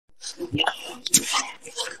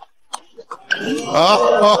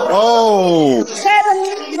Oh, oh,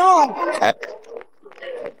 7, no.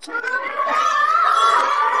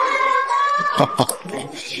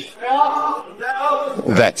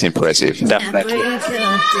 That's impressive. Definitely.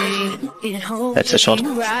 That's a shot.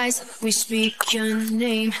 We speak your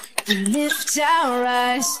name. We lift our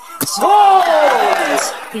eyes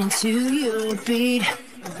into your beat.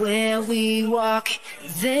 Where we walk,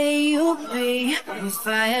 there you'll be. With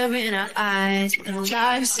fire in our eyes, and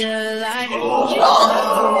life's alive.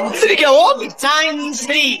 Did he go on? Tiny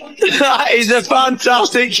speed. That is a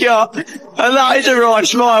fantastic shot. And that is a right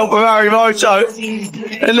smile for Marimoto.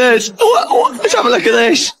 And there's... let's have a look at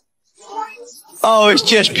this. Oh, it's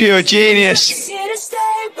just pure genius.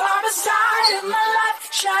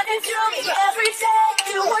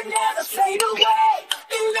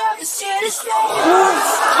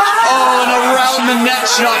 Oh, and around the net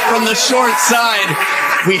shot from the short side.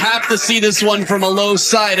 We have to see this one from a low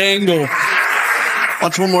side angle.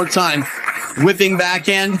 Watch one more time. Whipping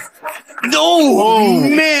backhand. Oh,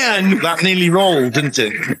 man. That nearly rolled, didn't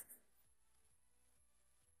it?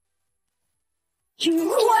 You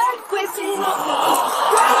work with it.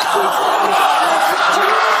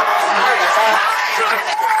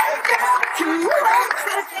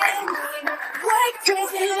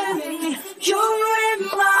 You're in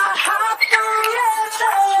my heart forever.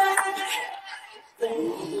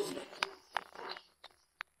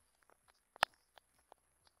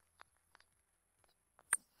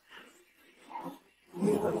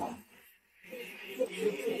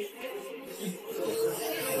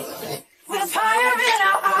 With fire in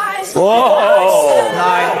our eyes.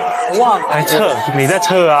 来测，你在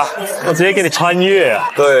测啊？我直接给你穿越啊！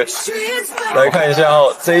对，来看一下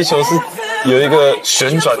哦，这一球是有一个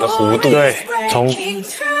旋转的弧度。对，从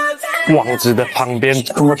网子的旁边。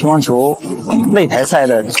中国乒乓球擂台赛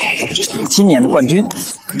的今年的冠军。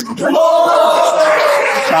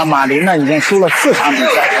那马林呢，已经输了4场比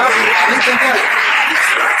赛。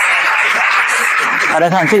大家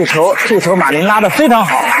看这个球，马林拉得非常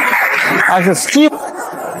好，而是几乎。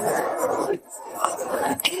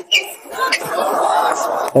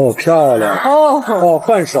哦，漂亮！哦，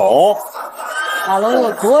换手，打了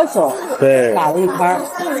个左手，对，打了一拍，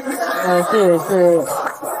这是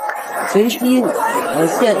随机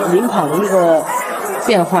临场的一个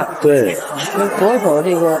变化。对，左手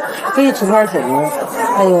这个非持拍手呢，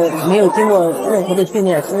还有没有经过任何的训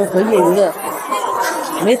练，其实和业余的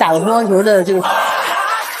没打过乒乓球的这个。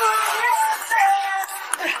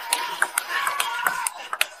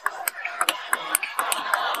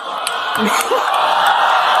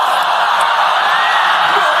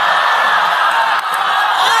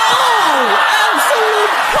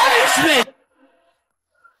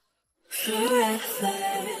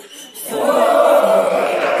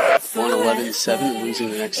Seven,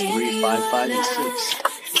 losing the next 3, 5, 5, and 6.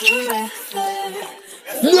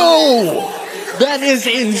 No! That is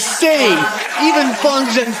insane! Even Fang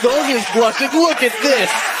Zhendong is blushing. Look at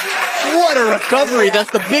this! What a recovery!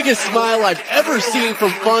 That's the biggest smile I've ever seen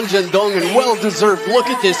from Fang Zhendong, and well-deserved. Look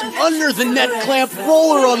at this under the net clamp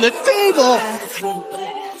roller on the table!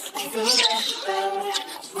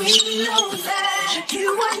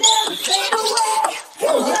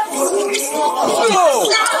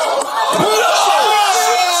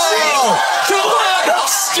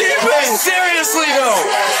 Seriously though,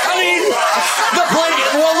 I mean, the play.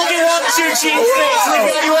 Well, look at Wang Chuqin's face. We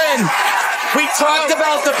got you in. We talked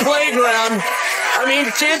about the playground. I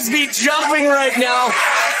mean, kids be jumping right now.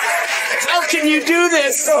 How can you do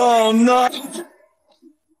this? Oh no.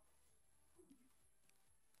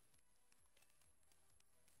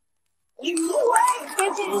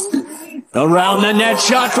 Around the net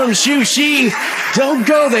shot from Xu Xin. Don't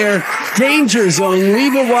go there. Danger zone.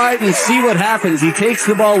 Leave it wide and see what happens. He takes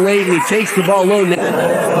the ball late and he takes the ball low.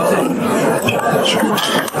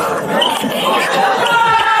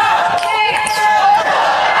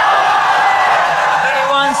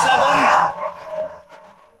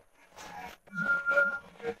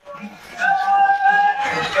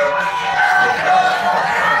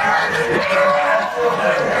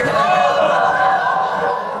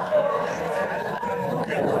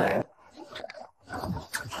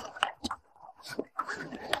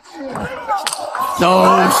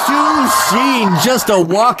 Oh, Xu Xin, just a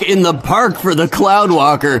walk in the park for the Cloud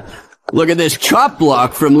Walker. Look at this chop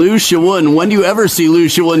block from Liu Shiwen. When do you ever see Liu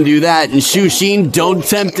Shiwen do that? And Xu Xin, don't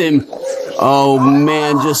tempt him. Oh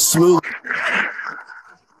man, just smooth.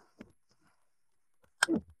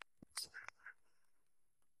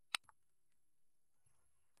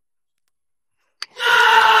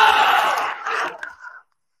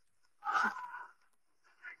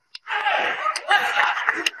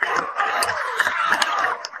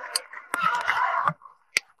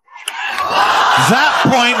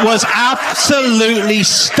 point was absolutely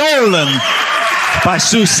stolen by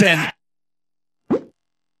Su Sen.